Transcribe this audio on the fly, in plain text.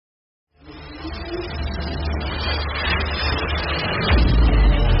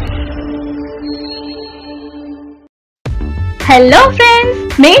Hello friends,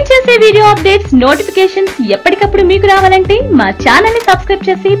 మేము చేసే video updates notifications ఎప్పటికప్పుడు మీకు రావాలంటే మా ఛానల్ ని సబ్స్క్రైబ్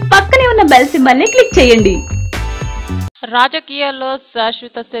చేసి పక్కనే ఉన్న బెల్ సింబల్ ని క్లిక్ చేయండి. రాజకీయాల్లో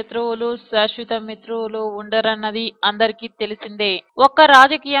శాశ్వత శత్రువులు శాశ్వత మిత్రువులు ఉండరన్నది అందరికీ తెలిసిందే. ఒక్క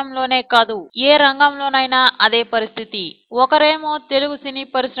రాజకీయంలోనే కాదు, ఏ రంగంలోనైనా అదే పరిస్థితి. ఒకరేమో తెలుగు సినీ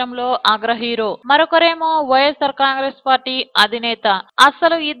పరిశ్రమలో అగ్ర హీరో, మరొకరేమో వైఎస్ఆర్ కాంగ్రెస్ పార్టీ అధినేత.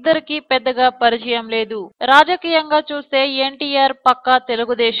 అసలు ఇద్దరికి పెద్దగా పరిచయం లేదు. రాజకీయంగా చూస్తే ఎన్టీఆర్ పక్కా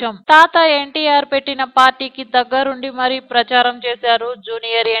తెలుగుదేశం. తాత ఎన్టీఆర్ పెట్టిన పార్టీకి దగ్గరుండి మరీ ప్రచారం చేశారు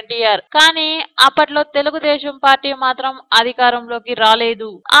జూనియర్ ఎన్టీఆర్. కానీ అప్పట్లో తెలుగుదేశం పార్టీ మాత్రం అధికారంలోకి రాలేదు.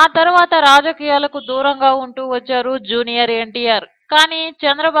 ఆ తర్వాత రాజకీయాలకు దూరంగా ఉంటూ వచ్చారు జూనియర్ ఎన్టీఆర్. కానీ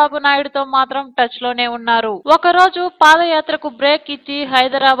చంద్రబాబు నాయుడుతో మాత్రం టచ్ లోనే ఉన్నారు. ఒకరోజు పాదయాత్రకు బ్రేక్ ఇచ్చి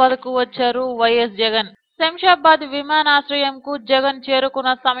హైదరాబాద్ కు వచ్చారు వైఎస్ జగన్. శంషాబాద్ విమానాశ్రయంకు జగన్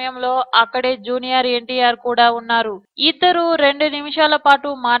చేరుకున్న సమయంలో అక్కడే జూనియర్ ఎన్టీఆర్ కూడా ఉన్నారు. ఇద్దరు 2 నిమిషాల పాటు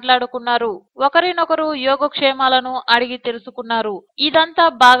మాట్లాడుకున్నారు. ఒకరినొకరు యోగక్షేమాలను అడిగి తెలుసుకున్నారు. ఇదంతా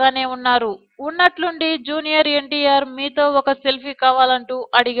బాగానే ఉన్నారు. ఉన్నట్లుండి జూనియర్ ఎన్టీఆర్ మీతో ఒక సెల్ఫీ కావాలంటూ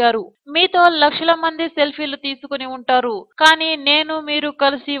అడిగారు. మీతో లక్షల మంది సెల్ఫీలు తీసుకుని ఉంటారు, కానీ నేను మీరు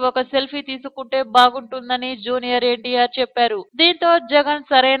కలిసి ఒక సెల్ఫీ తీసుకుంటే బాగుంటుందని జూనియర్ ఎన్టీఆర్ చెప్పారు. దీంతో జగన్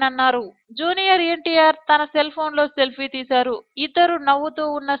సరేనన్నారు. జూనియర్ ఎన్టీఆర్ తన సెల్ ఫోన్ లో సెల్ఫీ తీశారు. ఇద్దరు నవ్వుతూ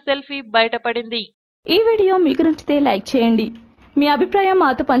ఉన్న సెల్ఫీ బయటపడింది. ఈ వీడియో మీకు నచ్చితే లైక్ చేయండి. మీ అభిప్రాయం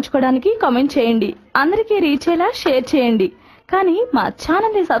మాతో పంచుకోవడానికి కామెంట్ చేయండి. అందరికీ రీచ్ అయ్యేలా షేర్ చేయండి. కానీ మా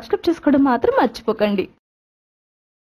ఛానల్ ని సబ్స్క్రైబ్ చేసుకోవడం మాత్రం మర్చిపోకండి.